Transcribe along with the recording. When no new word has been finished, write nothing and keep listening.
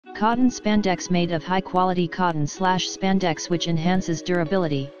Cotton spandex made of high-quality cotton/spandex which enhances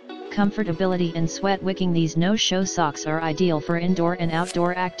durability, comfortability and sweat wicking. These no-show socks are ideal for indoor and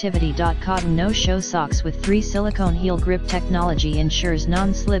outdoor activity. Cotton no-show socks with 3 silicone heel grip technology ensures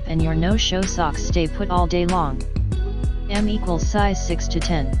non-slip and your no-show socks stay put all day long. M equals size 6 to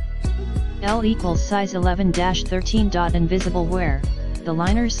 10. L equals size 11-13. Invisible wear. The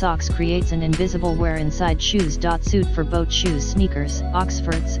liner socks creates an invisible wear inside shoes. Suit for boat shoes, sneakers,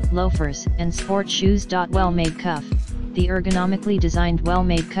 Oxfords, loafers, and sport shoes. Well-made cuff. The ergonomically designed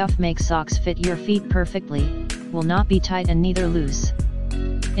well-made cuff makes socks fit your feet perfectly, will not be tight and neither loose.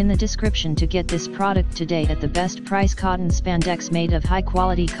 In the description to get this product today at the best price. Cotton spandex made of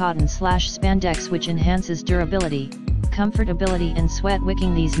high-quality cotton/spandex which enhances durability, comfortability and sweat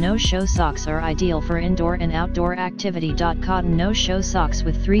wicking. These no-show socks are ideal for indoor and outdoor activity. Cotton no-show socks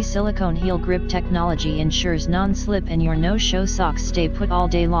with 3 silicone heel grip technology ensures non-slip and your no-show socks stay put all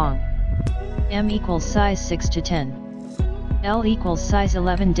day long. M equals size 6 to 10. L equals size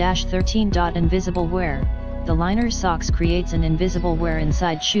 11-13. Invisible wear. The liner socks creates an invisible wear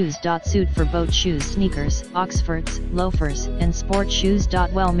inside shoes. Suit for boat shoes, sneakers, Oxfords, loafers, and sport shoes.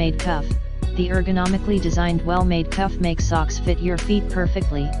 Well-made cuff. The ergonomically designed well-made cuff makes socks fit your feet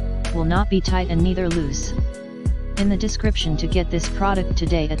perfectly, will not be tight and neither loose. In the description to get this product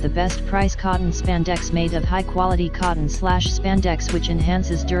today at the best price. Cotton spandex made of high-quality cotton/spandex which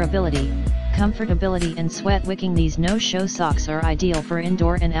enhances durability, comfortability and sweat wicking. These no-show socks are ideal for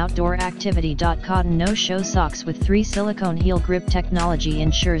indoor and outdoor activity. Cotton no-show socks with 3 silicone heel grip technology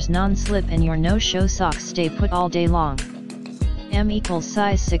ensures non-slip and your no-show socks stay put all day long. M equals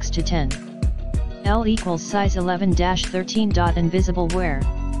size 6 to 10. L equals size 11-13. Invisible wear.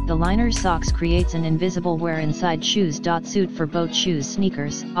 The liner socks creates an invisible wear inside shoes. Suit for boat shoes,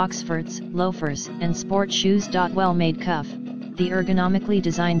 sneakers, Oxfords, loafers, and sport shoes. Well-made cuff. The ergonomically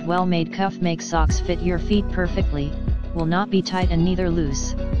designed well-made cuff makes socks fit your feet perfectly, will not be tight and neither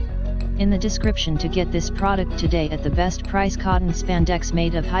loose. In the description to get this product today at the best price. Cotton spandex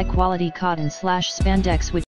made of high-quality cotton/spandex which